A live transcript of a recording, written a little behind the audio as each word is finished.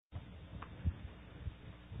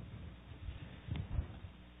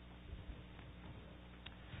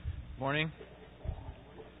Morning.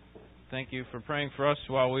 Thank you for praying for us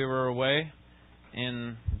while we were away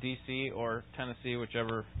in D.C. or Tennessee,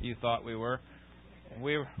 whichever you thought we were.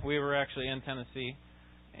 We were actually in Tennessee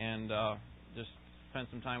and just spent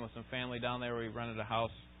some time with some family down there. We rented a house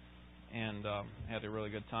and had a really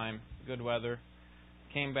good time. Good weather.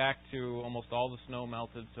 Came back to almost all the snow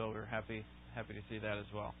melted, so we're happy to see that as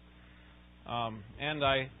well. And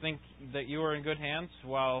I think that you were in good hands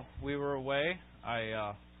while we were away.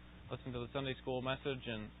 I listened to the Sunday school message,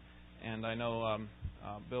 and I know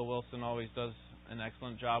Bill Wilson always does an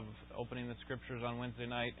excellent job of opening the scriptures on Wednesday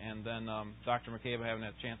night, and then Dr. McCabe, I haven't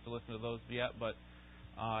had a chance to listen to those yet, but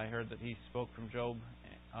I heard that he spoke from Job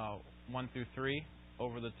 1 through 3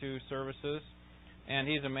 over the two services. And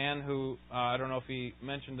he's a man who, I don't know if he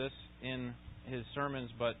mentioned this in his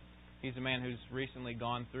sermons, but he's a man who's recently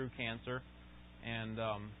gone through cancer and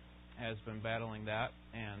has been battling that.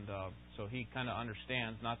 And so he kind of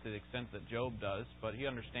understands, not to the extent that Job does, but he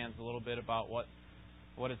understands a little bit about what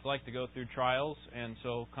it's like to go through trials. And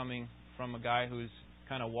so coming from a guy who's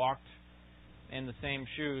kind of walked in the same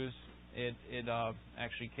shoes, it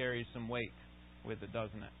actually carries some weight with it,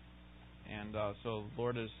 doesn't it? And so the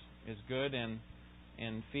Lord is good and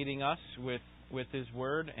in feeding us with His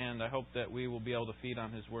Word, and I hope that we will be able to feed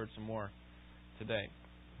on His Word some more today.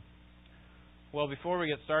 Well, before we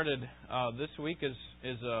get started, this week is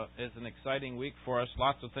an exciting week for us.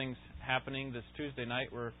 Lots of things happening. This Tuesday night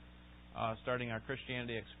we're starting our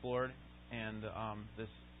Christianity Explored, and this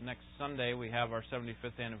next Sunday we have our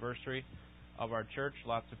 75th anniversary of our church.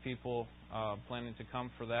 Lots of people planning to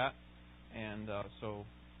come for that, and so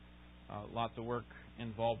lots of work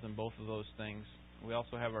involved in both of those things. We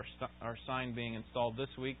also have our sign being installed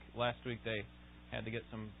this week. Last week they had to get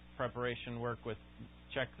some preparation work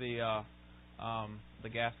check the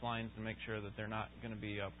gas lines and make sure that they're not going to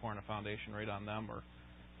be pouring a foundation right on them or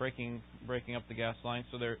breaking up the gas lines.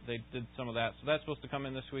 So they did some of that. So that's supposed to come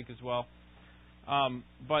in this week as well.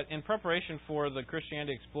 But in preparation for the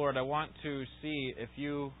Christianity Explored, I want to see if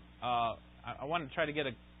you. I want to try to get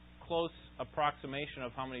a close approximation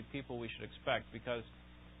of how many people we should expect, because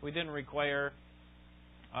we didn't require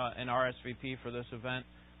an RSVP for this event.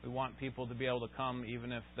 We want people to be able to come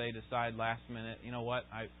even if they decide last minute, you know what,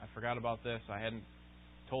 I forgot about this. I hadn't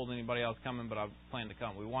told anybody else coming, but I plan to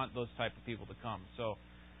come. We want those type of people to come.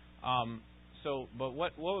 But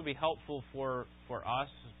what would be helpful for us,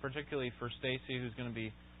 particularly for Stacy, who's going to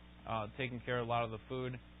be taking care of a lot of the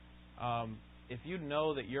food, if you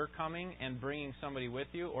know that you're coming and bringing somebody with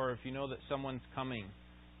you, or if you know that someone's coming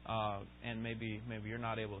and maybe you're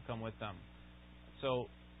not able to come with them. So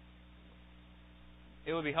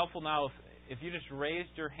it would be helpful now if you just raised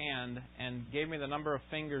your hand and gave me the number of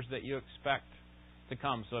fingers that you expect to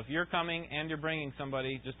come. So if you're coming and you're bringing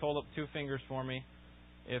somebody, just hold up 2 fingers for me.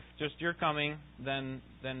 If just you're coming, then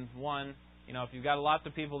 1. You know, if you've got lots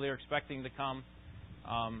of people that are expecting to come,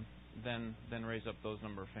 then raise up those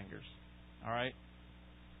number of fingers. All right?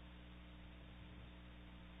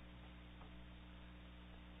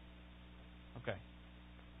 Okay.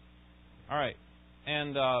 All right.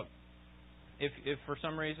 And if for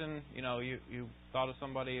some reason, you know, you thought of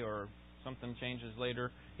somebody or something changes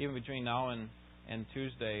later, even between now and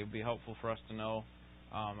Tuesday, it would be helpful for us to know.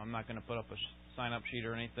 I'm not going to put up a sign-up sheet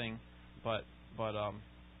or anything, but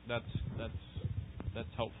that's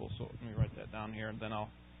helpful. So let me write that down here, and then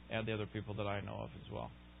I'll add the other people that I know of as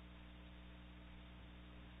well.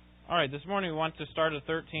 All right, this morning we want to start a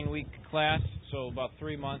 13-week class, so about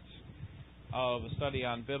 3 months of a study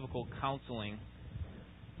on biblical counseling.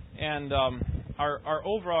 And our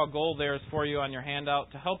overall goal there is for you on your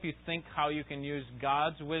handout to help you think how you can use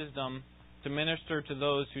God's wisdom to minister to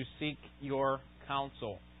those who seek your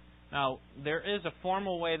counsel. Now, there is a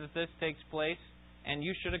formal way that this takes place, and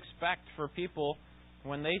you should expect for people,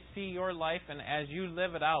 when they see your life and as you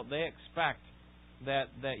live it out, they expect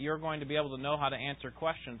that you're going to be able to know how to answer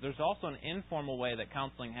questions. There's also an informal way that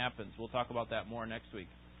counseling happens. We'll talk about that more next week.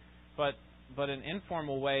 But an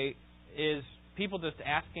informal way is people just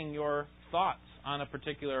asking your thoughts on a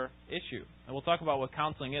particular issue. And we'll talk about what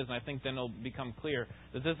counseling is, and I think then it'll become clear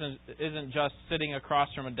that this isn't just sitting across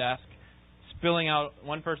from a desk,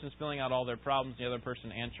 one person spilling out all their problems, the other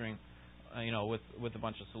person answering, with a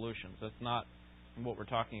bunch of solutions. That's not what we're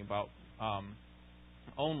talking about.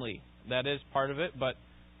 Only that is part of it, but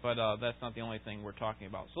that's not the only thing we're talking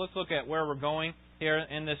about. So let's look at where we're going here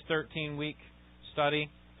in this 13-week study.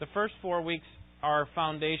 The first 4 weeks are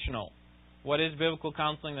foundational. What is biblical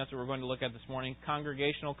counseling? That's what we're going to look at this morning.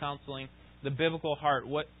 Congregational counseling, the biblical heart.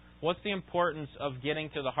 What's the importance of getting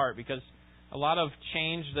to the heart? Because a lot of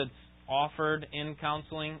change that's offered in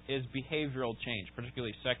counseling is behavioral change,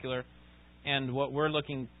 particularly secular. And what we're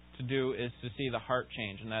looking to do is to see the heart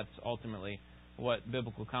change, and that's ultimately what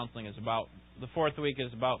biblical counseling is about. The fourth week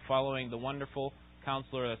is about following the wonderful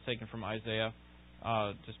counselor, that's taken from Isaiah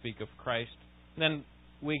to speak of Christ. And then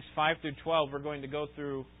weeks 5 through 12, we're going to go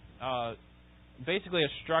through basically a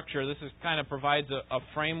structure. This is kind of provides a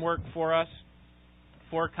framework for us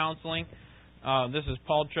for counseling. This is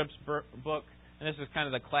Paul Tripp's book, and this is kind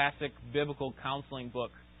of the classic biblical counseling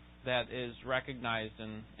book that is recognized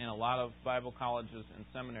in a lot of Bible colleges and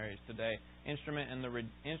seminaries today. Instruments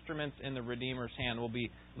in the Redeemer's Hand. We'll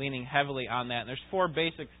be leaning heavily on that. And there's 4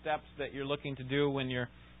 basic steps that you're looking to do when you're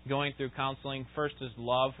going through counseling. First is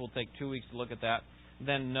love. We'll take 2 weeks to look at that.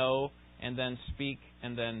 Then know, and then speak,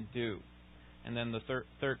 and then do. And then the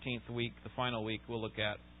 13th week, the final week, we'll look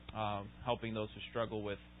at helping those who struggle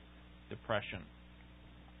with depression.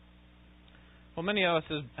 Well, many of us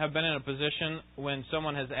have been in a position when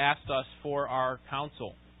someone has asked us for our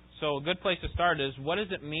counsel. So a good place to start is, what does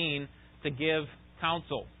it mean to give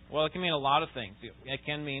counsel? Well, it can mean a lot of things. It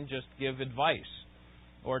can mean just give advice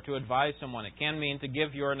or to advise someone. It can mean to give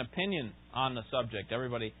an opinion on the subject.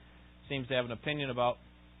 Everybody seems to have an opinion about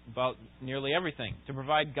nearly everything. To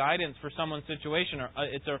provide guidance for someone's situation, or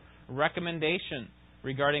it's a recommendation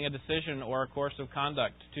regarding a decision or a course of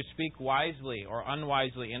conduct. To speak wisely or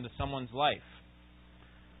unwisely into someone's life.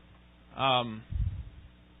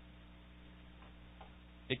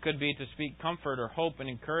 It could be to speak comfort or hope and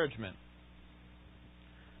encouragement.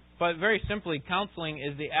 But very simply, counseling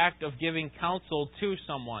is the act of giving counsel to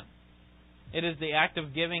someone. It is the act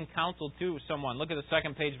of giving counsel to someone. Look at the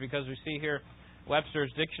second page, because we see here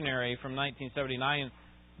Webster's Dictionary from 1979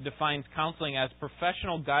 defines counseling as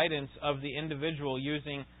professional guidance of the individual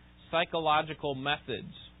using psychological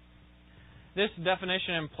methods. This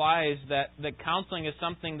definition implies that counseling is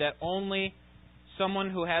something that only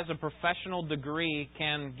someone who has a professional degree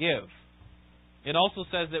can give. It also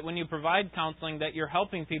says that when you provide counseling, that you're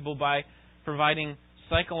helping people by providing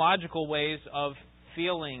psychological ways of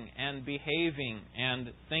feeling and behaving and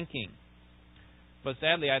thinking. But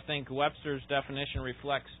sadly, I think Webster's definition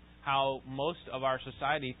reflects how most of our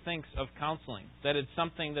society thinks of counseling. That it's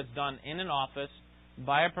something that's done in an office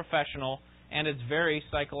by a professional, and it's very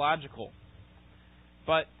psychological.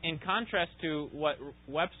 But in contrast to what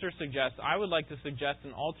Webster suggests, I would like to suggest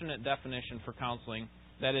an alternate definition for counseling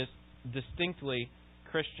that is distinctly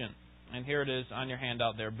Christian. And here it is on your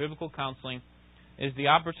handout there. Biblical counseling is the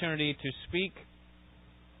opportunity to speak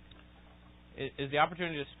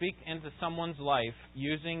into someone's life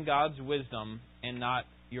using God's wisdom and not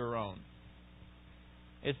your own.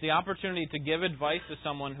 It's the opportunity to give advice to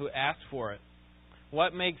someone who asks for it.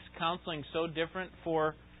 What makes counseling so different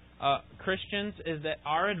for Christians is that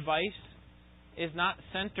our advice is not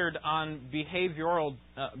centered on behavioral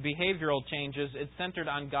changes. It's centered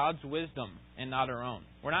on God's wisdom and not our own.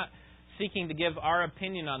 We're not seeking to give our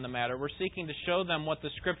opinion on the matter. We're seeking to show them what the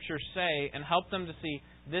Scriptures say and help them to see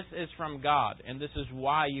this is from God and this is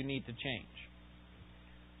why you need to change.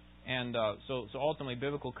 And so ultimately,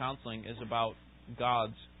 biblical counseling is about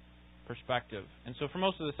God's perspective. And so for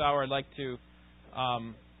most of this hour, I'd like to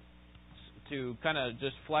kind of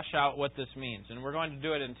just flesh out what this means. And we're going to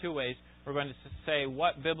do it in 2 ways. We're going to say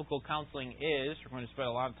what biblical counseling is. We're going to spend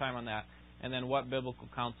a lot of time on that. And then what biblical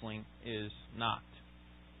counseling is not.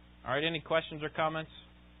 All right, any questions or comments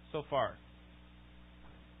so far?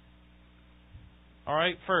 All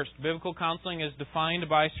right, first, biblical counseling is defined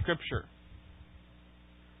by Scripture.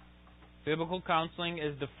 Biblical counseling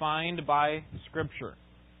is defined by Scripture.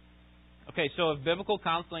 Okay, so if biblical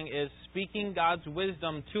counseling is speaking God's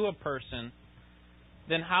wisdom to a person,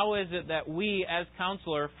 then how is it that we as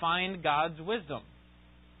counselor find God's wisdom?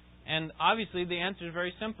 And obviously the answer is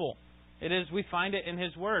very simple. It is we find it in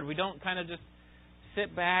His Word. We don't kind of just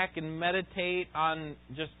sit back and meditate on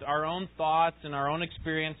just our own thoughts and our own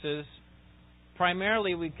experiences.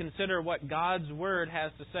 Primarily we consider what God's Word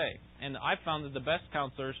has to say. And I've found that the best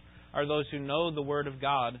counselors are those who know the Word of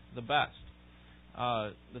God the best.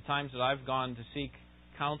 The times that I've gone to seek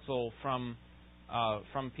counsel from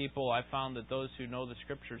people, I found that those who know the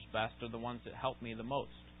Scriptures best are the ones that help me the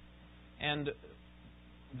most. And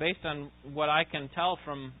based on what I can tell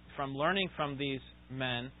from learning from these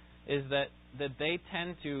men, is that they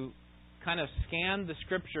tend to kind of scan the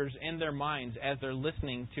Scriptures in their minds as they're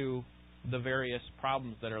listening to the various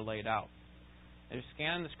problems that are laid out. They're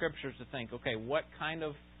scanning the Scriptures to think, okay, what kind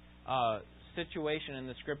of situation in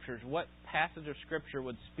the Scriptures, what passage of Scripture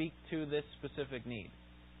would speak to this specific need?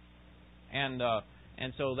 And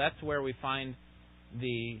so that's where we find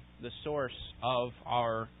the source of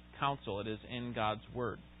our counsel. It is in God's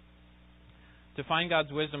Word. To find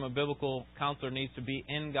God's wisdom, a biblical counselor needs to be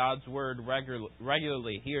in God's Word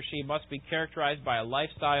regularly. He or she must be characterized by a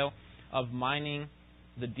lifestyle of mining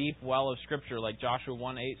the deep well of Scripture, like Joshua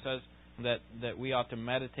 1:8 says, that we ought to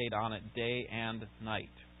meditate on it day and night.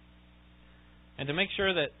 And to make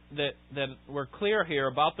sure that we're clear here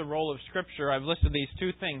about the role of Scripture, I've listed these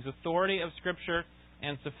two things: authority of Scripture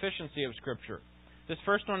and sufficiency of Scripture. This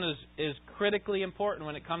first one is critically important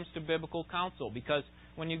when it comes to biblical counsel, because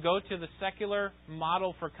when you go to the secular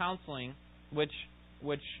model for counseling, which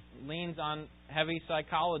leans on heavy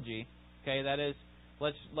psychology, okay, that is,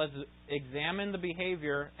 let's examine the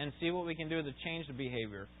behavior and see what we can do to change the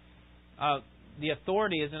behavior. The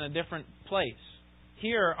authority is in a different place.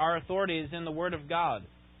 Here, our authority is in the Word of God.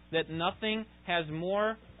 That nothing has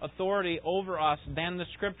more authority over us than the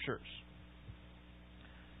Scriptures.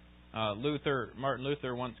 Martin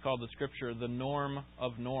Luther once called the Scripture the norm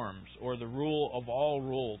of norms, or the rule of all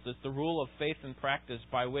rules. It's the rule of faith and practice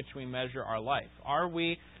by which we measure our life. Are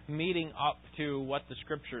we meeting up to what the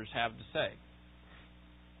Scriptures have to say?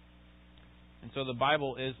 And so the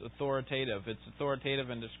Bible is authoritative. It's authoritative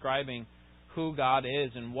in describing who God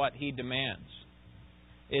is and what He demands.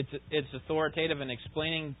 It's authoritative in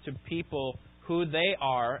explaining to people who they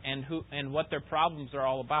are and what their problems are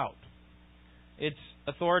all about. It's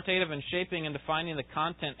authoritative in shaping and defining the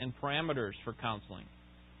content and parameters for counseling.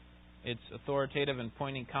 It's authoritative in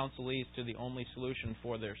pointing counselees to the only solution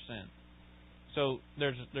for their sin. So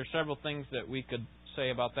there's several things that we could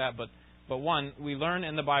say about that, but one, we learn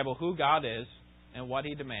in the Bible who God is and what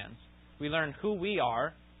He demands. We learn who we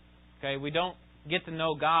are. Okay, we don't get to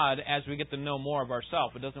know God as we get to know more of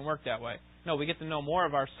ourselves. It doesn't work that way. No, we get to know more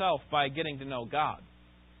of ourselves by getting to know God.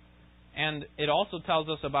 And it also tells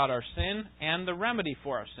us about our sin and the remedy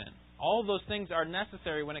for our sin. All of those things are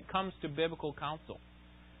necessary when it comes to biblical counsel.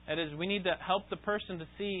 That is, we need to help the person to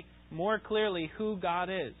see more clearly who God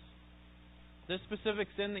is. This specific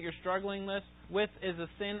sin that you're struggling with is a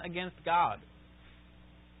sin against God.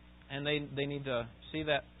 And they need to see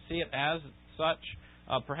it as such.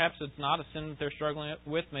 Perhaps it's not a sin that they're struggling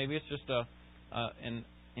with. Maybe it's just an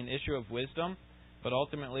issue of wisdom. But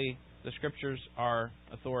ultimately, the Scriptures are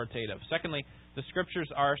authoritative. Secondly, the Scriptures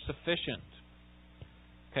are sufficient.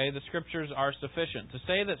 Okay, the Scriptures are sufficient. To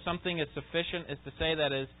say that something is sufficient is to say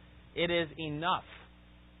that it is enough.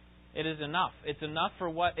 It is enough. It's enough for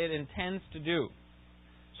what it intends to do.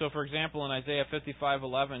 So, for example, in Isaiah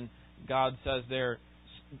 55:11, God says there,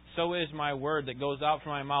 "So is my word that goes out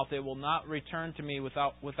from my mouth. It will not return to me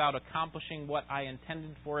without accomplishing what I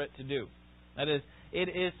intended for it to do." That is, it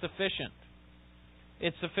is sufficient.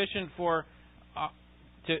 It's sufficient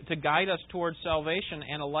to guide us towards salvation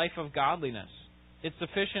and a life of godliness. It's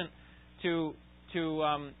sufficient to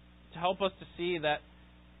help us to see that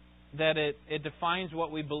it defines what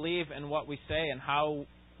we believe and what we say and how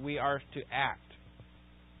we are to act.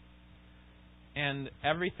 And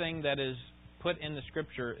everything that is put in the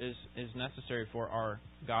Scripture is necessary for our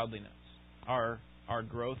godliness, our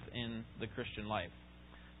growth in the Christian life.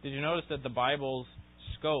 Did you notice that the Bible's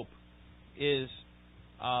scope is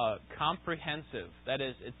comprehensive? That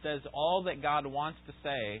is, it says all that God wants to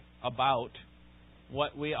say about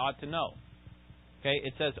what we ought to know. Okay,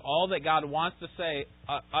 it says all that God wants to say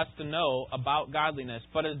us to know about godliness,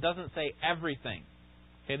 but it doesn't say everything.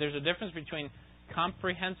 Okay, there's a difference between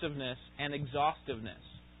comprehensiveness and exhaustiveness.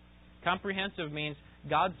 Comprehensive means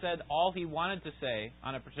God said all He wanted to say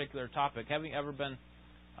on a particular topic. Have you ever been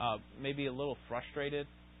maybe a little frustrated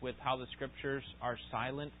with how the Scriptures are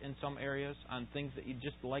silent in some areas on things that you'd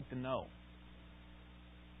just like to know?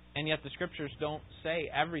 And yet the Scriptures don't say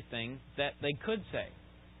everything that they could say.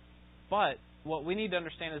 But what we need to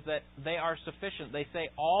understand is that they are sufficient. They say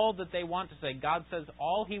all that they want to say. God says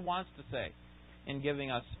all He wants to say in giving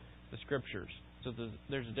us the Scriptures. So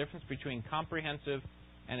there's a difference between comprehensive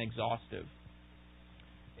and exhaustive.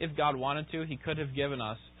 If God wanted to, He could have given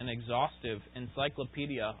us an exhaustive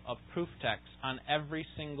encyclopedia of proof texts on every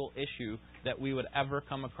single issue that we would ever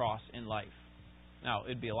come across in life. Now,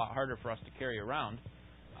 it'd be a lot harder for us to carry around,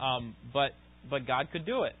 but God could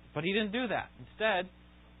do it. But He didn't do that. Instead,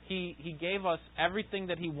 He gave us everything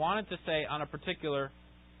that He wanted to say on a particular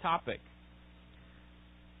topic.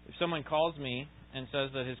 If someone calls me and says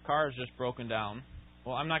that his car is just broken down,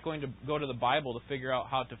 well, I'm not going to go to the Bible to figure out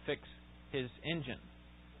how to fix his engine.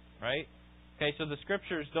 Right? Okay, so the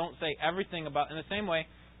Scriptures don't say everything about... In the same way,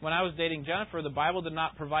 when I was dating Jennifer, the Bible did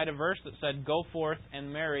not provide a verse that said, "Go forth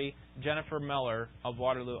and marry Jennifer Miller of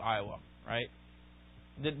Waterloo, Iowa." Right?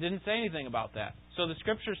 It didn't say anything about that. So the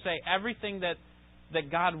Scriptures say everything that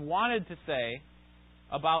God wanted to say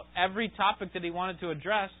about every topic that He wanted to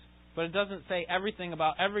address, but it doesn't say everything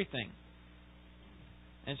about everything.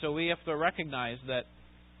 And so we have to recognize that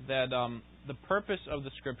the purpose of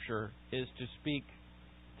the Scripture is to speak,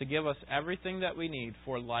 to give us everything that we need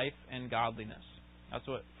for life and godliness. That's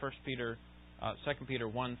what 2 Peter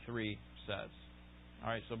 1:3 says. All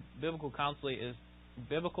right, so biblical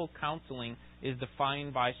counseling is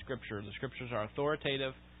defined by Scripture. The Scriptures are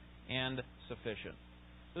authoritative and sufficient.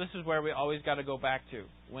 So this is where we always got to go back to.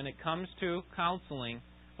 When it comes to counseling,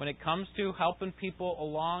 when it comes to helping people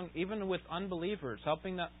along, even with unbelievers,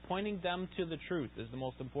 pointing them to the truth is the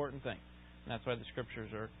most important thing. And that's why the Scriptures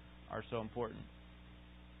are so important.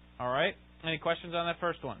 All right? Any questions on that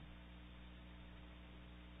first one?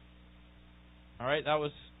 All right,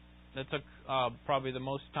 that took probably the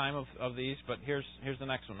most time of these, but here's the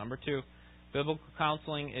next one. Number 2, biblical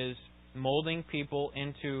counseling is molding people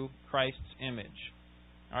into Christ's image.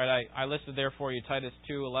 All right, I listed there for you Titus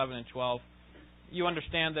 2:11 and 12. You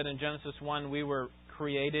understand that in Genesis 1 we were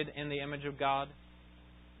created in the image of God.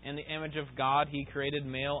 In the image of God He created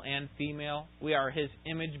male and female. We are His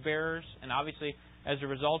image bearers, and obviously as a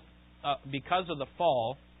result, because of the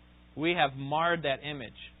fall, we have marred that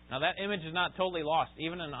image. Now that image is not totally lost.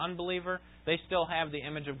 Even an unbeliever, they still have the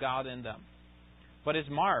image of God in them. But it's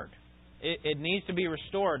marred. It needs to be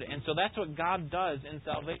restored. And so that's what God does in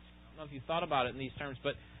salvation. I don't know if you thought about it in these terms,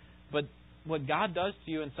 but what God does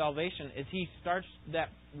to you in salvation is He starts that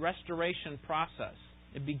restoration process.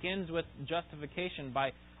 It begins with justification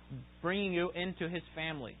by bringing you into His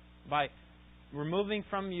family, by removing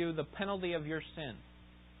from you the penalty of your sin.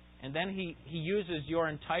 And then He uses your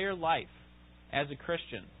entire life as a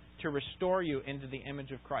Christian to restore you into the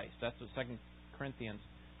image of Christ. That's what 2 Corinthians,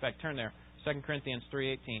 in fact, turn there, 2 Corinthians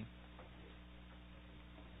 3:18.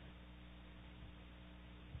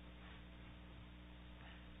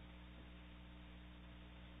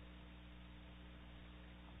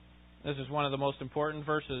 This is one of the most important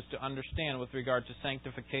verses to understand with regard to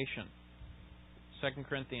sanctification. 2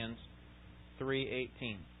 Corinthians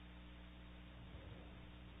 3:18.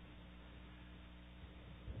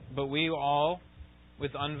 But we all,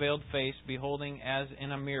 with unveiled face, beholding as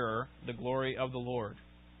in a mirror the glory of the Lord.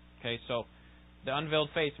 Okay, so the unveiled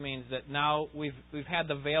face means that now we've had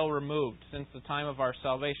the veil removed since the time of our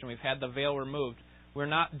salvation. We've had the veil removed. We're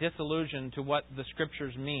not disillusioned to what the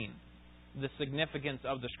Scriptures mean, the significance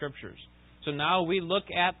of the Scriptures. So now we look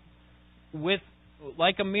at,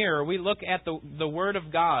 like a mirror, we look at the Word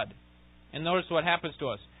of God, and notice what happens to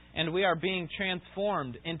us. And we are being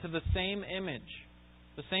transformed into the same image.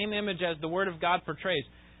 The same image as the Word of God portrays.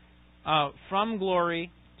 From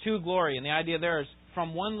glory to glory. And the idea there is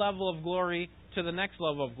from one level of glory to the next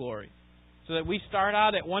level of glory. So that we start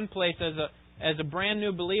out at one place as a brand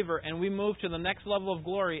new believer, and we move to the next level of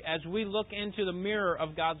glory as we look into the mirror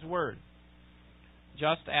of God's Word.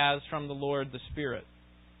 Just as from the Lord the Spirit.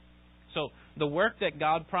 So the work that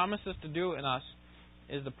God promises to do in us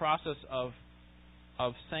is the process of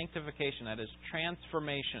sanctification. That is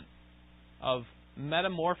transformation, of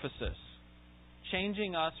metamorphosis,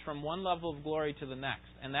 changing us from one level of glory to the next.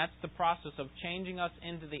 And that's the process of changing us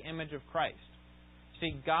into the image of Christ.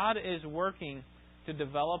 See, God is working to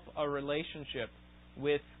develop a relationship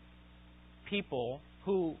with people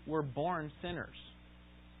who were born sinners.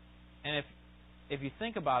 And if you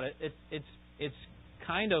think about it, it's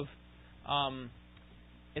kind of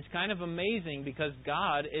amazing because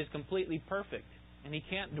God is completely perfect and He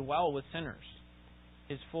can't dwell with sinners.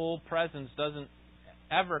 His full presence doesn't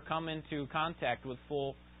ever come into contact with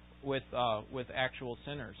actual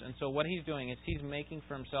sinners. And so what He's doing is He's making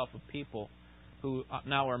for Himself a people who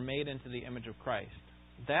now are made into the image of Christ.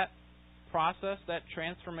 That process, that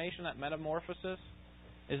transformation, that metamorphosis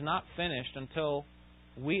is not finished until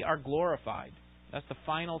we are glorified. That's the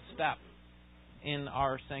final step in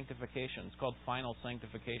our sanctification. It's called final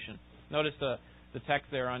sanctification. Notice the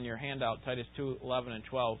text there on your handout, Titus 2:11 and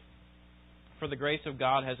 12. For the grace of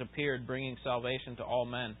God has appeared, bringing salvation to all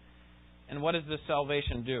men. And what does this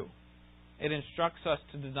salvation do? It instructs us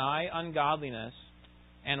to deny ungodliness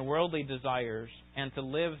and worldly desires and to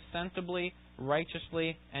live sensibly,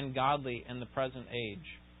 righteously, and godly in the present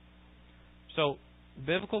age. So,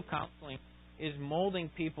 biblical counseling is molding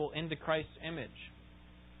people into Christ's image.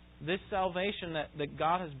 This salvation that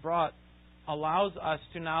God has brought allows us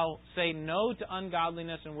to now say no to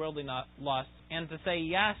ungodliness and worldly lust and to say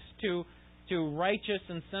yes to righteous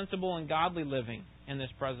and sensible and godly living in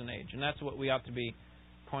this present age. And that's what we ought to be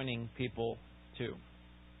pointing people to.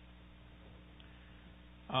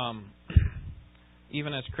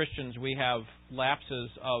 Even as Christians, we have lapses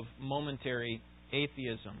of momentary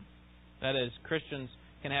atheism. That is, Christians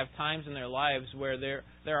can have times in their lives where there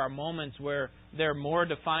are moments where they're more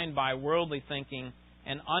defined by worldly thinking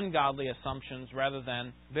and ungodly assumptions rather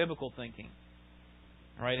than biblical thinking.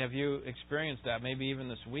 All right? Have you experienced that? Maybe even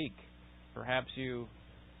this week. Perhaps you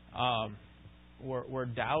were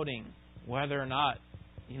doubting whether or not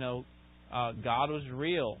God was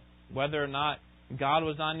real, whether or not God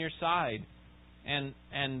was on your side, and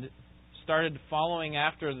started following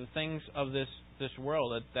after the things of this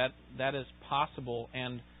world. That is possible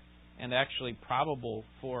and actually probable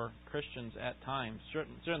for Christians at times.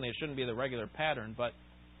 Certainly it shouldn't be the regular pattern, but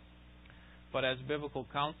as biblical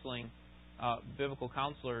counselors,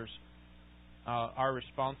 our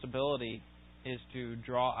responsibility is to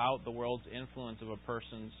draw out the world's influence of a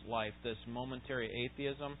person's life, this momentary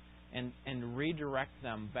atheism, and redirect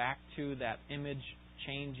them back to that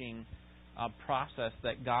image-changing process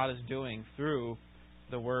that God is doing through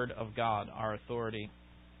the Word of God, our authority,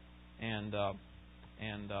 and the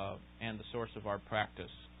source of our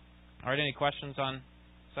practice. All right, any questions on the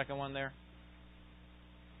second one there?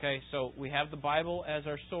 Okay, so we have the Bible as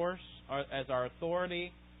our source, as our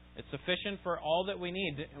authority. It's sufficient for all that we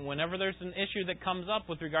need. And whenever there's an issue that comes up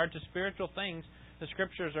with regard to spiritual things, the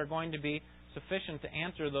Scriptures are going to be sufficient to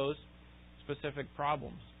answer those specific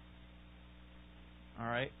problems. All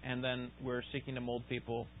right, and then we're seeking to mold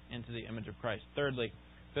people into the image of Christ. Thirdly,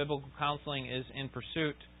 biblical counseling is in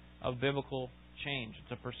pursuit of biblical change.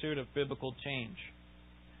 It's a pursuit of biblical change.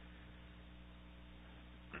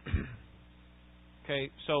 Okay,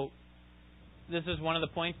 so this is one of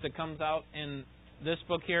the points that comes out in this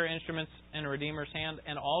book here, Instruments in a Redeemer's Hand,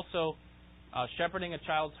 and also Shepherding a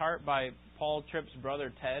Child's Heart by Paul Tripp's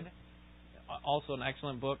brother Ted, also an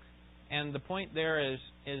excellent book. And the point there is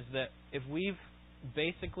that if we've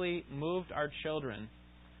basically moved our children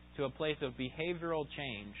to a place of behavioral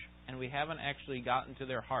change and we haven't actually gotten to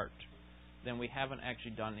their heart, then we haven't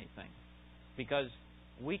actually done anything. Because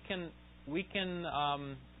we can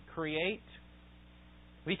create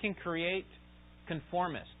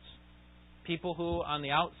conformists, people who on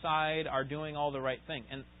the outside are doing all the right thing.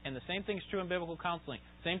 And the same thing is true in biblical counseling.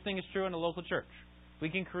 Same thing is true in a local church. We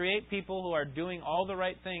can create people who are doing all the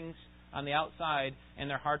right things on the outside and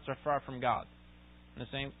their hearts are far from God.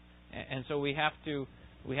 And so we have to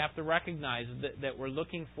recognize that we're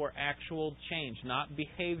looking for actual change, not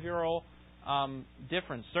behavioral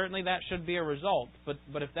difference. Certainly that should be a result,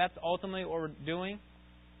 but if that's ultimately what we're doing,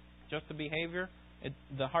 just the behavior,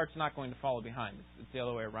 the heart's not going to follow behind. It's the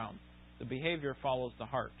other way around. The behavior follows the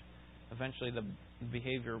heart. Eventually, the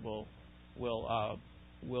behavior will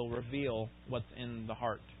reveal what's in the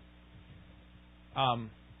heart.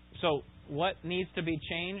 So, what needs to be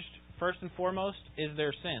changed? First and foremost, is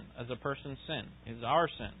their sin, as a person's sin, is our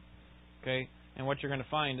sin. Okay, and what you're going to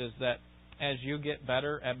find is that as you get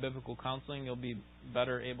better at biblical counseling, you'll be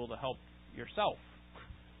better able to help yourself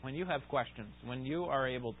when you have questions, when you are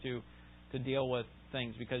able to deal with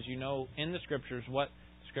things, because you know in the Scriptures what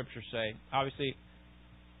the Scriptures say. Obviously,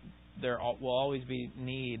 there will always be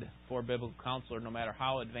need for a biblical counselor, no matter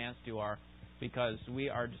how advanced you are, because we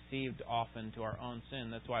are deceived often to our own sin.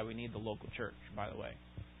 That's why we need the local church, by the way.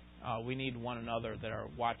 We need one another that are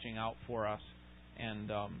watching out for us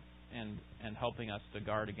and helping us to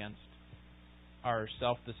guard against our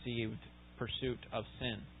self-deceived pursuit of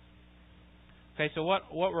sin. Okay, so what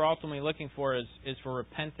we're ultimately looking for is for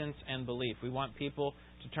repentance and belief. We want people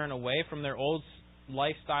to turn away from their old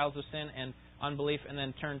lifestyles of sin and unbelief and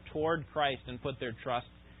then turn toward Christ and put their trust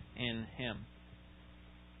in Him.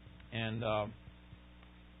 And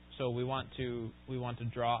so we want to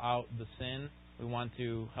draw out the sin. We want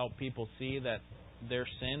to help people see that their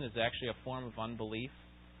sin is actually a form of unbelief.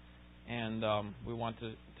 And we want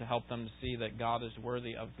to help them to see that God is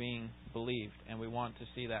worthy of being believed. And we want to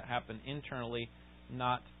see that happen internally,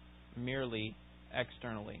 not merely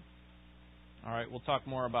externally. All right, we'll talk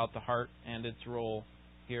more about the heart and its role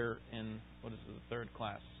here in, the third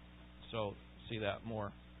class. So see that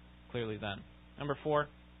more clearly then. Number 4,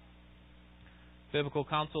 biblical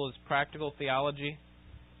counsel is practical theology.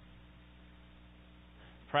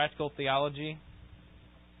 Practical theology.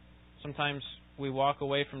 Sometimes we walk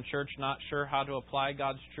away from church not sure how to apply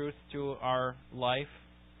God's truth to our life.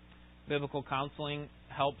 Biblical counseling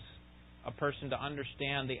helps a person to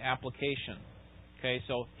understand the application. Okay,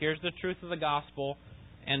 so here's the truth of the gospel,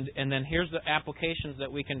 and then here's the applications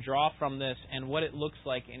that we can draw from this and what it looks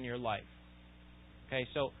like in your life. Okay,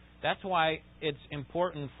 so that's why it's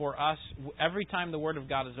important for us, every time the Word of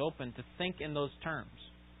God is open, to think in those terms.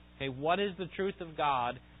 Okay, what is the truth of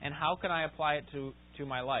God, and how can I apply it to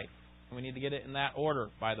my life? And we need to get it in that order,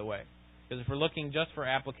 by the way. Because if we're looking just for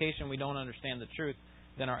application, we don't understand the truth,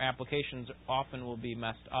 then our applications often will be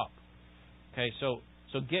messed up. Okay, so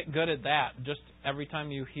So get good at that. Just every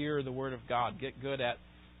time you hear the Word of God, get good at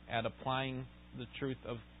applying the truth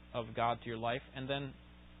of God to your life, and then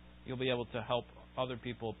you'll be able to help other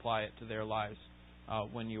people apply it to their lives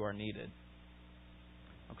when you are needed.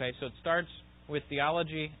 Okay, so it starts with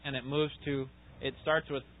theology, and it starts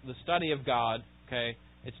with the study of God. Okay,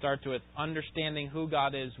 it starts with understanding who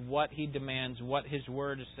God is, what He demands, what His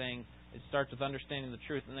Word is saying. It starts with understanding the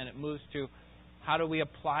truth, and then it moves to how do we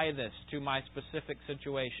apply this to my specific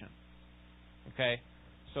situation. Okay,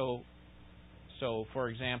 so for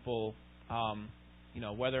example,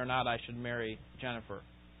 whether or not I should marry Jennifer,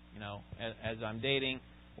 as I'm dating,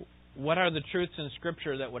 what are the truths in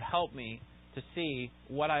Scripture that would help me to see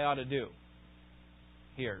what I ought to do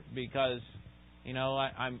here? Because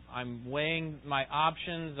I'm weighing my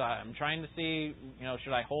options. I'm trying to see,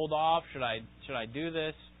 should I hold off? Should I do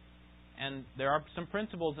this? And there are some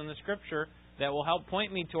principles in the Scripture that will help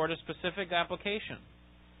point me toward a specific application.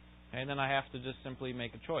 Okay, then I have to just simply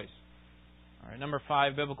make a choice. All right, number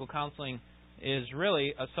 5, biblical counseling is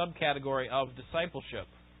really a subcategory of discipleship.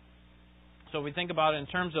 So if we think about it in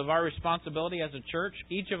terms of our responsibility as a church,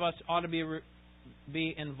 each of us ought to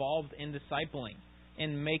be involved in discipling,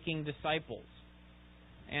 in making disciples.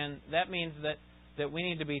 And that means that we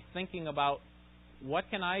need to be thinking about what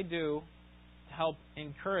can I do to help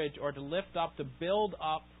encourage or to lift up, to build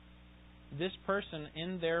up this person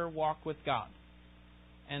in their walk with God.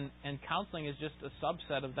 And counseling is just a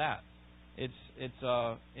subset of that. It's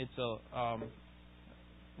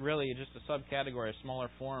really just a subcategory, a smaller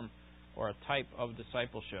form or a type of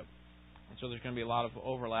discipleship. And so there's going to be a lot of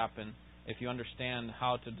overlap in if you understand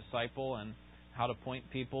how to disciple and how to point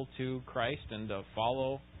people to Christ and to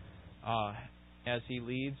follow as He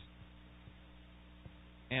leads.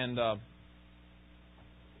 And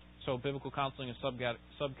so biblical counseling is a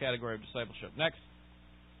subcategory of discipleship. Next,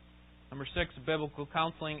 number 6, biblical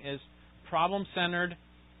counseling is problem-centered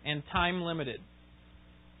and time-limited.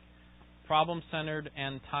 Problem-centered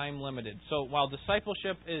and time-limited. So while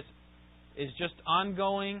discipleship is just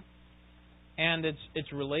ongoing and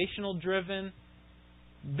it's relational-driven,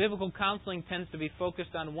 biblical counseling tends to be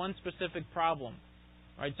focused on one specific problem.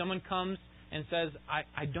 Right? Someone comes and says,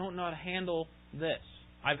 I don't know how to handle this.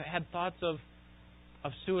 I've had thoughts of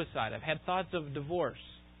suicide. I've had thoughts of divorce.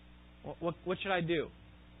 What should I do?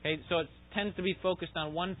 Okay, so it tends to be focused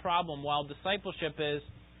on one problem, while discipleship is,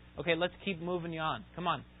 okay, let's keep moving you on. Come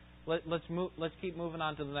on, let's keep moving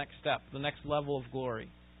on to the next step, the next level of glory.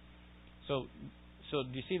 So do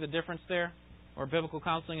you see the difference there? Or biblical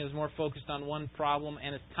counseling is more focused on one problem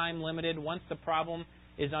and it's time limited. Once the problem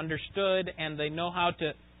is understood and they know how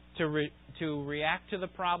to react to the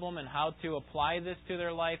problem and how to apply this to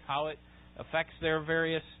their life, how it affects their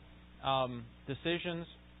various decisions,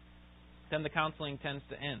 then the counseling tends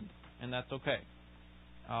to end, and that's okay.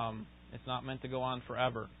 It's not meant to go on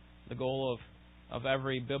forever. The goal of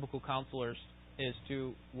every biblical counselor is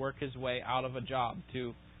to work his way out of a job,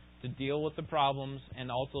 to deal with the problems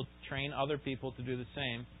and also train other people to do the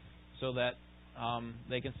same so that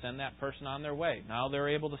they can send that person on their way. Now they're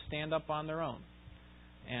able to stand up on their own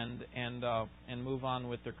and move on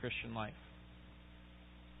with their Christian life.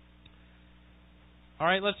 All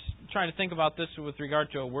right, let's try to think about this with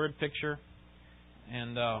regard to a word picture.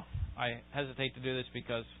 And I hesitate to do this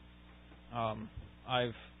because I'm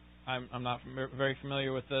not very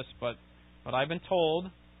familiar with this, but I've been told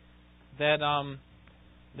that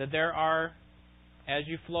there are, as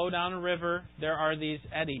you flow down a river, there are these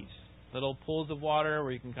eddies, little pools of water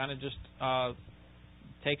where you can kind of just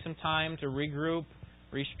take some time to regroup,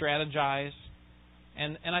 re-strategize.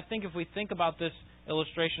 And I think if we think about this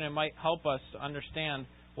illustration, it might help us to understand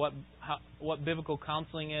what biblical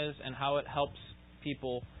counseling is and how it helps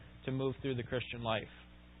people to move through the Christian life.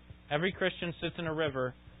 Every Christian sits in a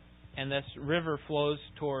river, and this river flows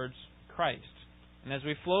towards Christ. And as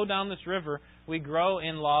we flow down this river, we grow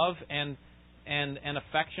in love and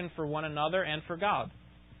affection for one another and for God.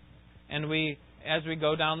 And as we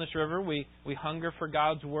go down this river, we hunger for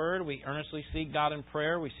God's Word. We earnestly seek God in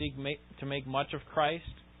prayer. We seek to make much of Christ.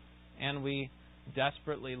 And we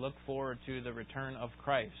desperately look forward to the return of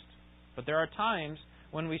Christ. But there are times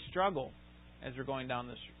when we struggle as we're going down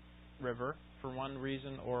this river for one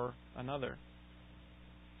reason or another.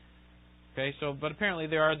 Okay, but apparently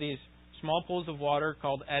there are these small pools of water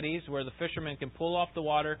called eddies where the fishermen can pull off the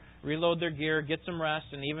water, reload their gear, get some rest,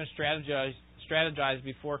 and even strategize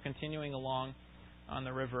before continuing along on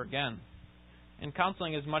the river again. And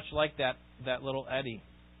counseling is much like that little eddy.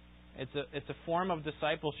 It's a form of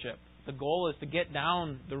discipleship. The goal is to get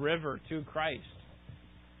down the river to Christ.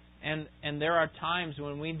 And there are times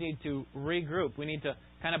when we need to regroup. We need to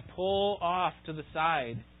kind of pull off to the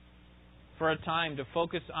side for a time to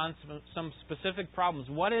focus on some specific problems.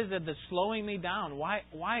 What is it that's slowing me down? Why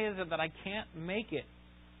is it that I can't make it?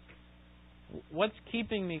 What's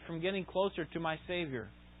keeping me from getting closer to my Savior?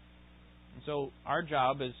 And so our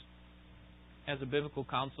job as a biblical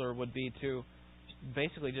counselor would be to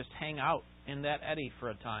basically just hang out in that eddy for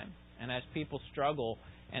a time. And as people struggle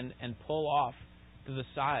and pull off to the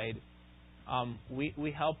side,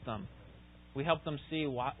 we help them. We help them see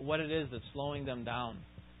what it is that's slowing them down.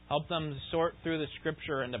 Help them sort through the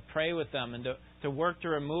Scripture and to pray with them and to work to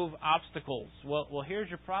remove obstacles. Well, here's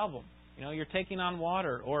your problem. You're taking on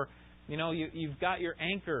water, or you've got your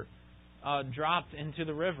anchor dropped into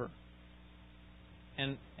the river.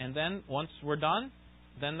 And then once we're done,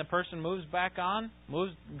 then the person moves back on,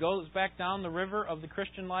 goes back down the river of the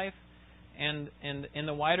Christian life, and in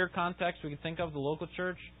the wider context, we can think of the local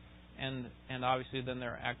church, and obviously then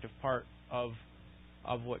they're an active part of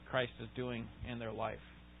what Christ is doing in their life.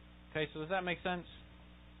 Okay, so does that make sense?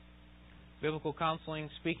 Biblical counseling,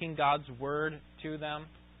 speaking God's word to them,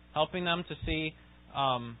 helping them to see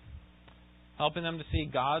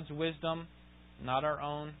God's wisdom, not our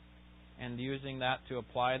own, and using that to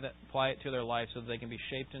apply it to their life so that they can be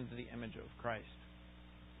shaped into the image of Christ.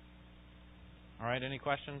 All right, any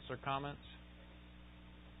questions or comments?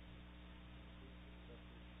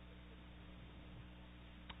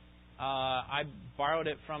 I borrowed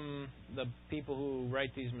it from the people who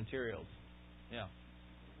write these materials. Yeah.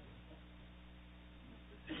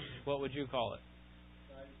 What would you call it?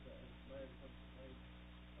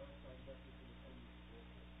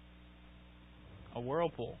 A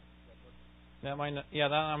whirlpool. That might not,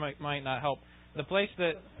 that might not help. The place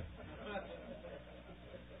that,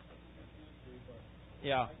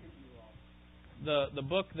 the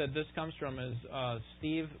book that this comes from is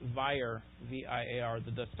Steve Viar, V-I-A-R,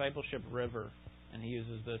 The Discipleship River, and he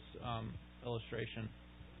uses this illustration.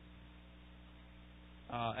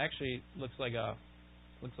 Actually, looks like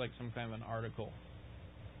some kind of an article.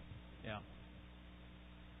 Yeah.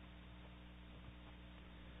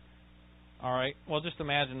 All right. Well, just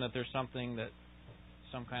imagine that there's some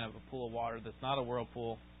kind of a pool of water that's not a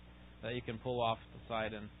whirlpool that you can pull off the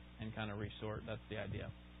side and kind of resort. That's the idea.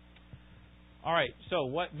 All right. So,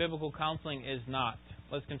 what biblical counseling is not?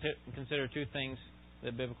 Let's consider two things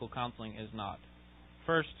that biblical counseling is not.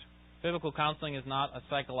 First, biblical counseling is not a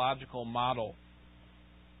psychological model.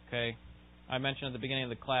 Okay. I mentioned at the beginning of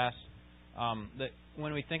the class that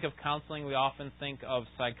when we think of counseling, we often think of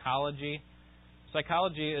psychology.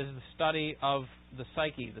 Psychology is the study of the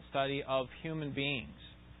psyche, the study of human beings.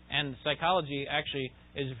 And psychology actually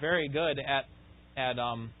is very good at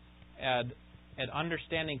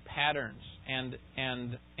understanding patterns and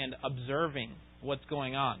observing what's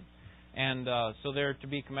going on. And so they're to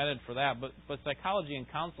be commended for that. But psychology and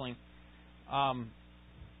counseling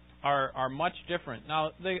are much different.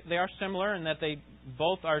 Now, they are similar in that they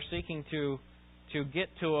both are seeking to get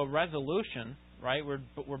to a resolution, right?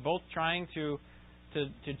 We're both trying to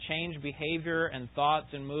change behavior and thoughts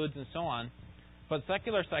and moods and so on. But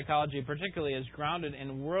secular psychology particularly is grounded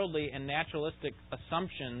in worldly and naturalistic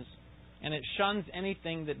assumptions, and it shuns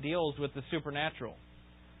anything that deals with the supernatural.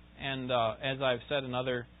 And as I've said in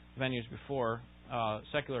other venues before,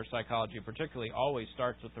 secular psychology particularly always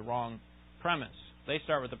starts with the wrong premise. They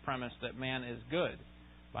start with the premise that man is good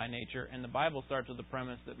by nature, and the Bible starts with the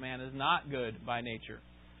premise that man is not good by nature,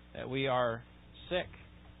 that we are sick,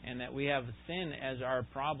 and that we have sin as our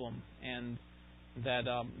problem, and that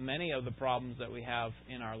many of the problems that we have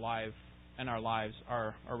in our lives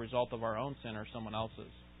are a result of our own sin or someone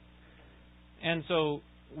else's. And so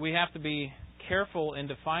we have to be careful in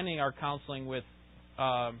defining our counseling with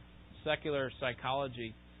secular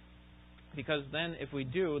psychology, because then if we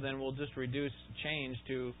do, then we'll just reduce change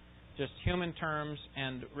to just human terms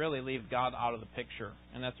and really leave God out of the picture.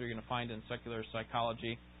 And that's what you're going to find in secular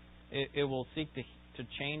psychology. It will seek to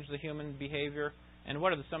change the human behavior. And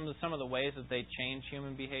what are some of the ways that they change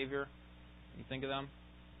human behavior? You think of them?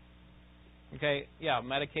 Okay, yeah,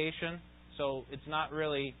 medication. So it's not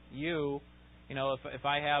really you. If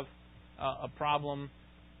I have a problem,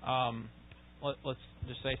 let's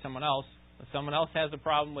just say someone else. If someone else has a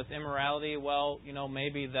problem with immorality, well,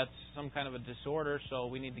 maybe that's some kind of a disorder, so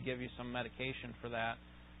we need to give you some medication for that.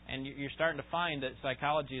 And you're starting to find that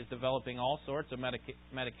psychology is developing all sorts of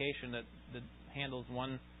medication that handles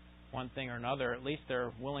one thing or another. At least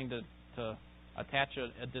they're willing to attach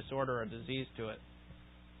a disorder or a disease to it.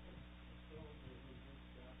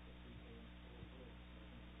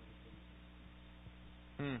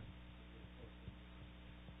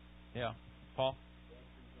 Yeah. Paul?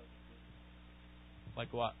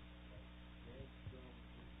 Like what?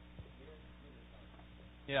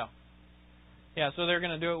 Yeah. Yeah, so they're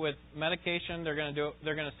going to do it with medication. They're going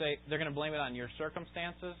to blame it on your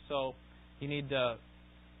circumstances. So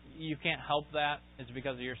you can't help that. It's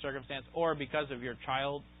because of your circumstance or because of your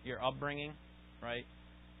upbringing, right?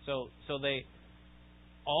 So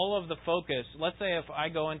all of the focus, let's say if I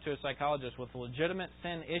go into a psychologist with a legitimate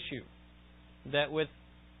sin issue, that with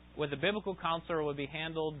a biblical counselor would be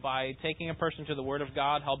handled by taking a person to the Word of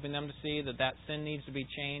God, helping them to see that sin needs to be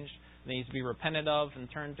changed, needs to be repented of and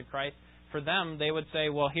turned to Christ. For them, they would say,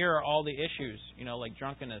 well, here are all the issues, like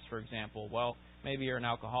drunkenness, for example. Well, maybe you're an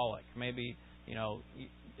alcoholic. Maybe,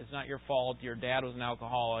 it's not your fault. Your dad was an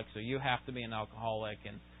alcoholic, so you have to be an alcoholic.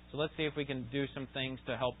 And so let's see if we can do some things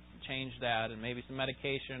to help change that, and maybe some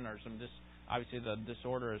medication or obviously the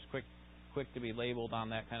disorder is quick to be labeled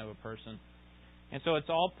on that kind of a person. And so it's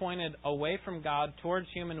all pointed away from God towards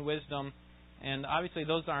human wisdom, and obviously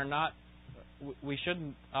those are not. We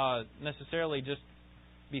shouldn't necessarily just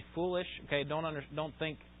be foolish. Okay, don't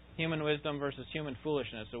think human wisdom versus human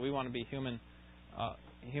foolishness. So we want to be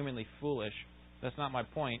humanly foolish. That's not my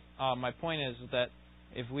point. My point is that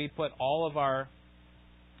if we put all of our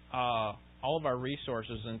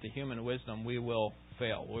resources into human wisdom, we will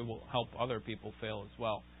fail. We will help other people fail as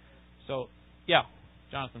well. So, yeah,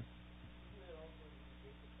 Jonathan.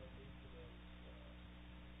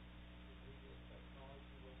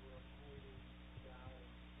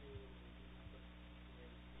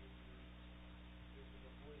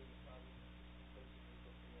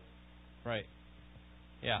 Right.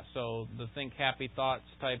 Yeah, so the think happy thoughts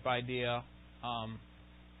type idea,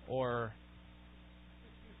 or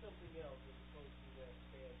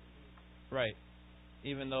right.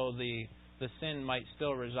 Even though the sin might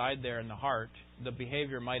still reside there in the heart, the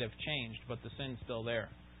behavior might have changed, but the sin's still there.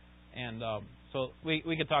 And so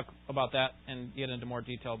we could talk about that and get into more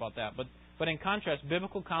detail about that. But in contrast,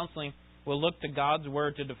 biblical counseling will look to God's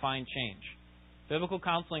Word to define change. Biblical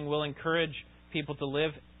counseling will encourage people to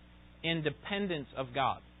live in dependence of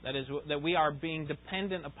God. That is, that we are being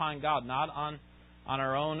dependent upon God, not on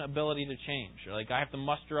our own ability to change. Like, I have to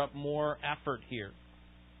muster up more effort here.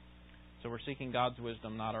 So we're seeking God's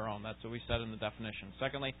wisdom, not our own. That's what we said in the definition.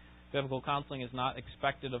 Secondly, biblical counseling is not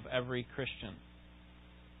expected of every Christian.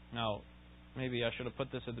 Now, maybe I should have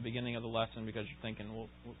put this at the beginning of the lesson because you're thinking, well,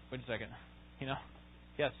 wait a second.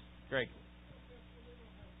 Yes, Greg.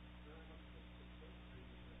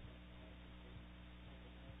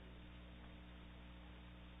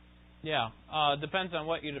 Yeah, depends on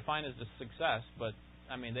what you define as a success, but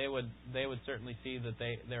I mean they would certainly see that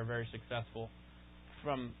they're very successful.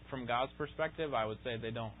 From God's perspective, I would say they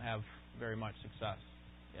don't have very much success.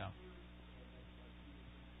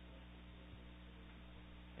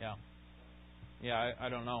 Yeah, I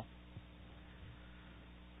don't know.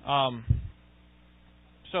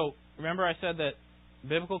 So remember I said that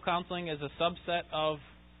biblical counseling is a subset of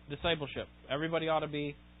discipleship. Everybody ought to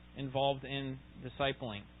be involved in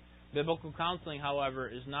discipling. Biblical counseling, however,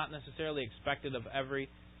 is not necessarily expected of every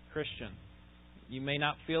Christian. You may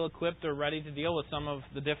not feel equipped or ready to deal with some of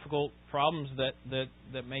the difficult problems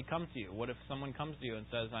that may come to you. What if someone comes to you and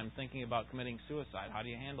says, I'm thinking about committing suicide? How do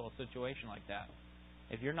you handle a situation like that?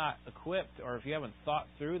 If you're not equipped or if you haven't thought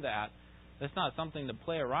through that, that's not something to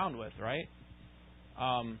play around with, right?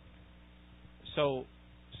 So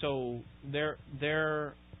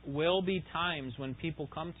there will be times when people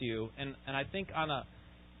come to you, and I think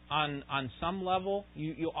on some level,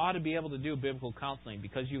 you ought to be able to do biblical counseling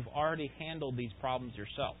because you've already handled these problems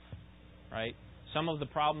yourself, right? Some of the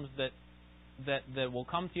problems that will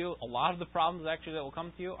come to you, a lot of the problems actually that will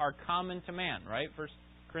come to you are common to man, right? 1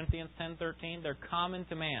 Corinthians 10:13, they're common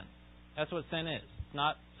to man. That's what sin is. It's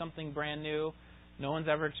not something brand new. No one's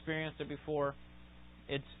ever experienced it before.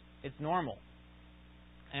 It's normal.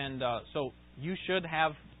 And so you should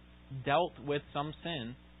have dealt with some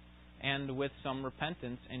sin and with some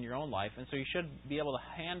repentance in your own life. And so you should be able to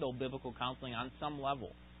handle biblical counseling on some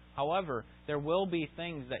level. However, there will be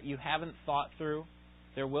things that you haven't thought through.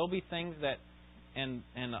 There will be things that, and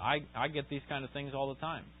I get these kind of things all the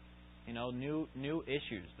time. New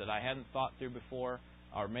issues that I hadn't thought through before,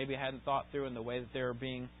 or maybe I hadn't thought through in the way that they're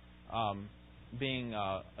being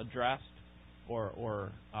addressed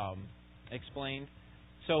or explained.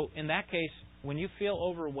 So in that case, when you feel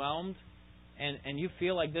overwhelmed and you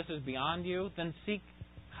feel like this is beyond you, then seek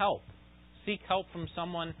help. Seek help from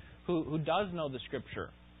someone who does know the Scripture.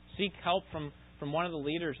 Seek help from one of the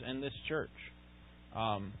leaders in this church.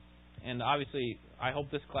 And obviously, I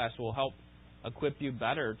hope this class will help equip you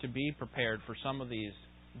better to be prepared for some of these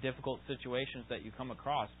difficult situations that you come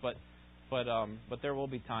across. But there will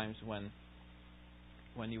be times when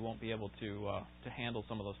when you won't be able to handle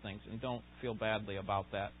some of those things, and don't feel badly about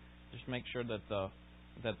that. Just make sure that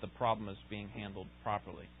the problem is being handled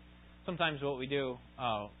properly. Sometimes what we do,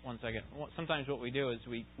 Sometimes what we do is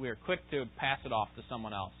we are quick to pass it off to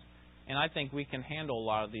someone else, and I think we can handle a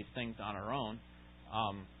lot of these things on our own,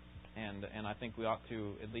 and I think we ought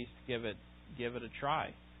to at least give it a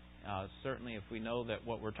try. Certainly, if we know that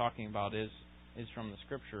what we're talking about is from the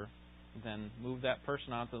Scripture, then move that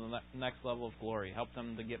person on to the next level of glory. Help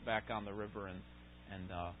them to get back on the river and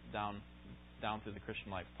down through the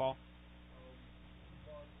Christian life. Paul?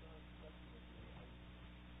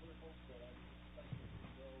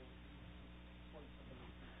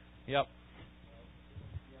 Yep.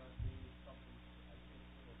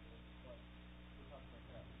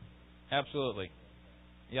 Absolutely.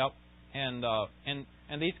 Yep. And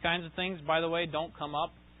these kinds of things, by the way, don't come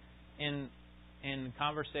up in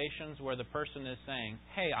conversations where the person is saying,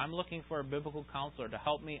 "Hey, I'm looking for a biblical counselor to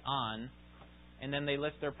help me on," and then they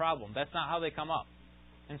list their problem. That's not how they come up.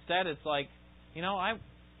 Instead, it's like,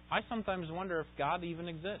 I sometimes wonder if God even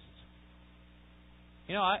exists.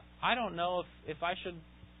 I don't know if I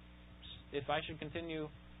should continue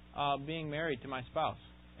being married to my spouse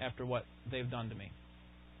after what they've done to me.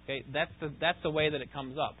 Okay, that's the way that it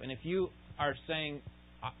comes up. And if you are saying,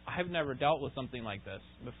 "I've never dealt with something like this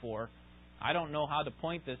before, I don't know how to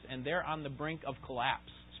point this," and they're on the brink of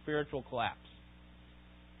collapse, spiritual collapse,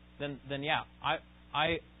 then yeah,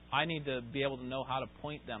 I need to be able to know how to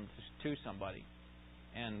point them to somebody.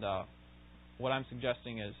 And what I'm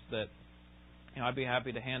suggesting is that I'd be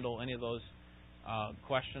happy to handle any of those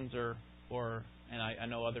questions, and I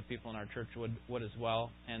know other people in our church would as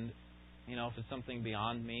well. And if it's something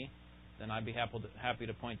beyond me, then I'd be happy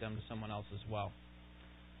to point them to someone else as well.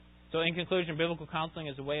 So in conclusion, biblical counseling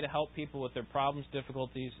is a way to help people with their problems,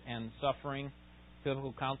 difficulties, and suffering.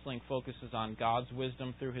 Biblical counseling focuses on God's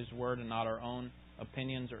wisdom through His Word and not our own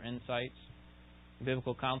opinions or insights.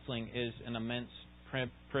 Biblical counseling is an immense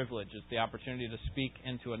privilege. It's the opportunity to speak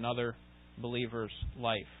into another believer's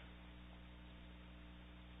life.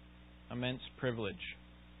 Immense privilege.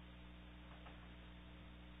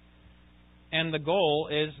 And the goal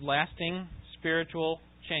is lasting spiritual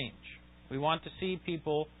change. We want to see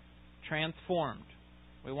people transformed.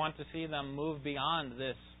 We want to see them move beyond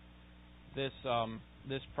this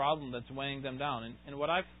problem that's weighing them down. And what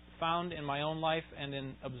I've found in my own life and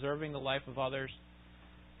in observing the life of others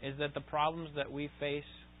is that the problems that we face,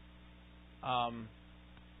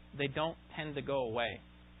 they don't tend to go away.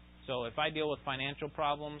 So if I deal with financial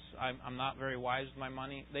problems, I'm not very wise with my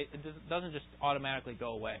money. It doesn't just automatically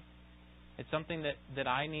go away. It's something that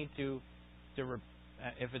I need to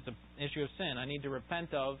if it's an issue of sin, I need to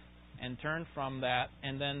repent of and turn from that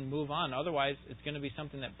and then move on. Otherwise, it's going to be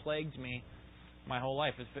something that plagues me my whole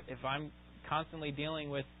life. If I'm constantly dealing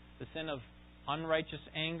with the sin of unrighteous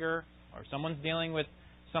anger, or someone's dealing with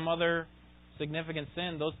some other significant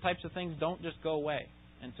sin, those types of things don't just go away.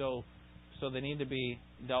 And so they need to be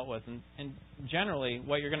dealt with. And generally,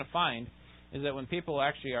 what you're going to find is that when people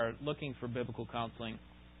actually are looking for biblical counseling,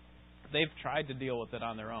 they've tried to deal with it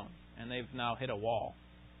on their own, and they've now hit a wall.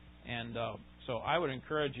 And so I would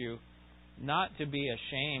encourage you not to be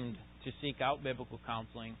ashamed to seek out biblical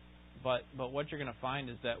counseling, but what you're going to find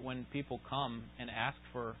is that when people come and ask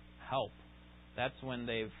for help, that's when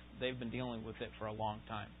they've been dealing with it for a long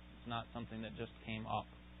time. It's not something that just came up.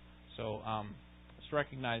 So just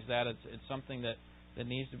recognize that it's something that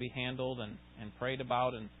needs to be handled and prayed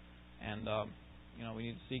about, and we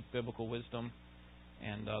need to seek biblical wisdom,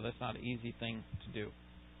 and that's not an easy thing to do.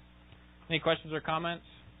 Any questions or comments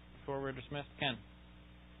before we're dismissed? Ken?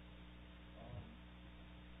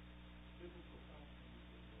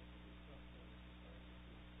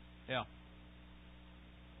 Yeah.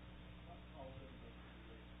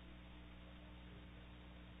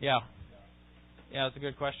 Yeah. Yeah, that's a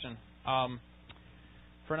good question.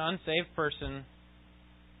 For an unsaved person,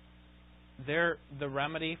 the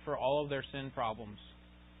remedy for all of their sin problems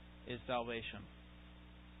is salvation.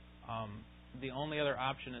 The only other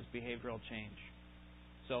option is behavioral change.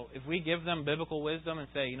 So if we give them biblical wisdom and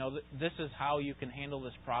say, this is how you can handle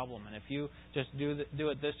this problem, and if you just do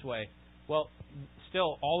it this way, well,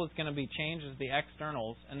 still all that's going to be changed is the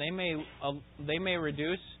externals, and they may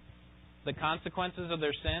reduce the consequences of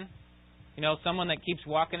their sin. Someone that keeps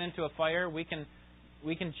walking into a fire, we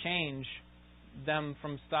can change them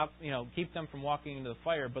from keep them from walking into the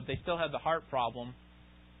fire, but they still have the heart problem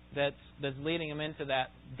that's leading them into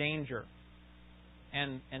that danger.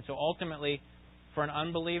 And so ultimately, for an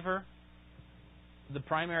unbeliever, the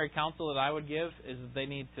primary counsel that I would give is that they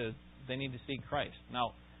need to seek Christ.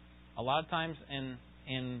 Now, a lot of times in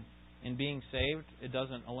in being saved, it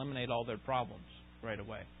doesn't eliminate all their problems right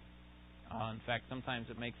away. In fact, sometimes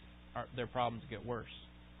it makes their problems get worse.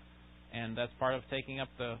 And that's part of taking up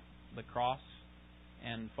the cross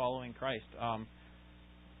and following Christ.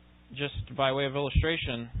 Just by way of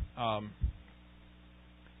illustration,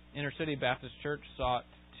 Inner City Baptist Church sought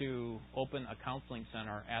to open a counseling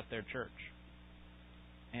center at their church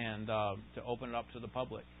and to open it up to the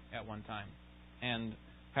public at one time. And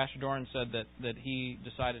Pastor Doran said that he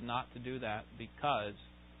decided not to do that because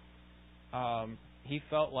he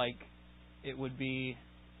felt like it would be,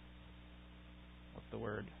 what's the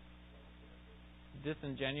word?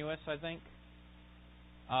 Disingenuous, I think.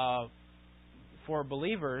 For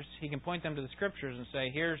believers, he can point them to the Scriptures and say,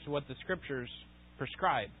 here's what the Scriptures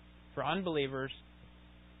prescribe. For unbelievers,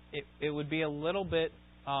 it would be a little bit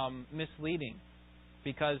misleading,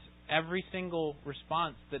 because every single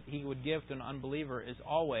response that he would give to an unbeliever is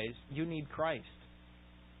always, you need Christ.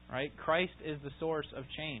 Right? Christ is the source of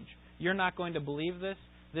change. You're not going to believe this.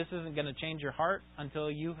 This isn't going to change your heart until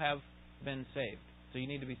you have been saved. So you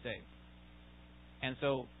need to be saved. And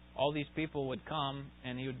so all these people would come,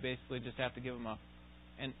 and he would basically just have to give them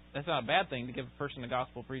and that's not a bad thing to give a person a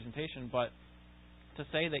gospel presentation, but to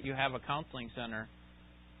say that you have a counseling center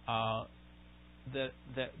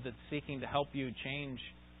that's seeking to help you change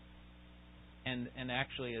and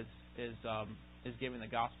actually is giving the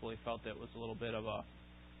gospel, he felt that was a little bit of a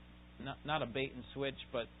not a bait and switch,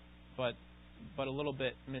 but a little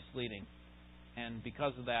bit misleading. And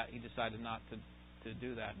because of that, he decided not to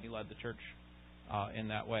do that. He led the church in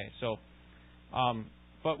that way. So,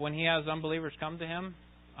 but when he has unbelievers come to him,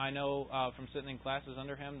 I know from sitting in classes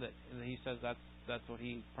under him that he says that's what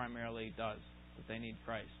he primarily does, that they need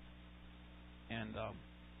Christ. And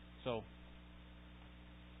so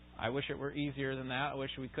I wish it were easier than that. I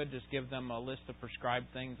wish we could just give them a list of prescribed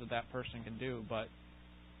things that person can do, but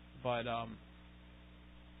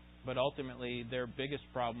ultimately their biggest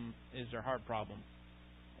problem is their heart problem,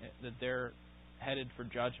 that they're headed for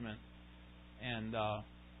judgment, and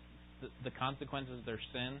the consequences of their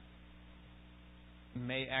sin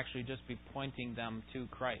may actually just be pointing them to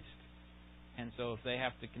Christ. And so if they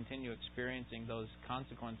have to continue experiencing those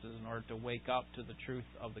consequences in order to wake up to the truth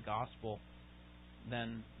of the gospel,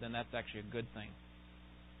 then that's actually a good thing.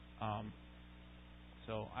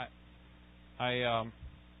 So I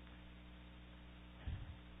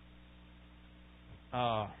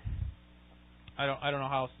don't know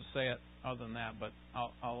how else to say it other than that, but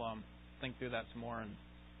I'll think through that some more, and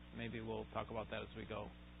maybe we'll talk about that as we go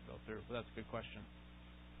through. But that's a good question.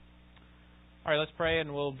 All right, let's pray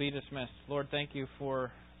and we'll be dismissed. Lord, thank you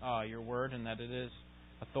for your word and that it is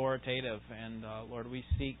authoritative. And Lord, we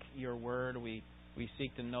seek your word. We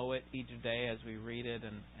seek to know it each day as we read it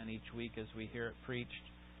and each week as we hear it preached.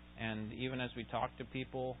 And even as we talk to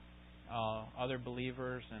people, other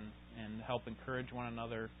believers, and help encourage one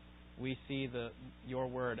another, we see your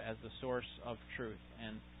word as the source of truth.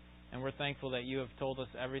 And we're thankful that you have told us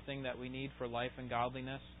everything that we need for life and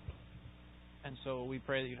godliness. And so we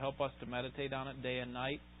pray that you'd help us to meditate on it day and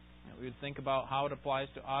night, that we would think about how it applies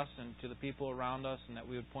to us and to the people around us, and that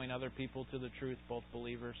we would point other people to the truth, both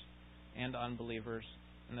believers and unbelievers,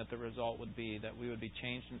 and that the result would be that we would be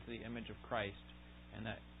changed into the image of Christ, and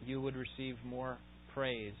that you would receive more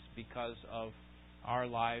praise because of our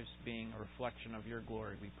lives being a reflection of your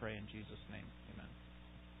glory. We pray in Jesus' name. Amen.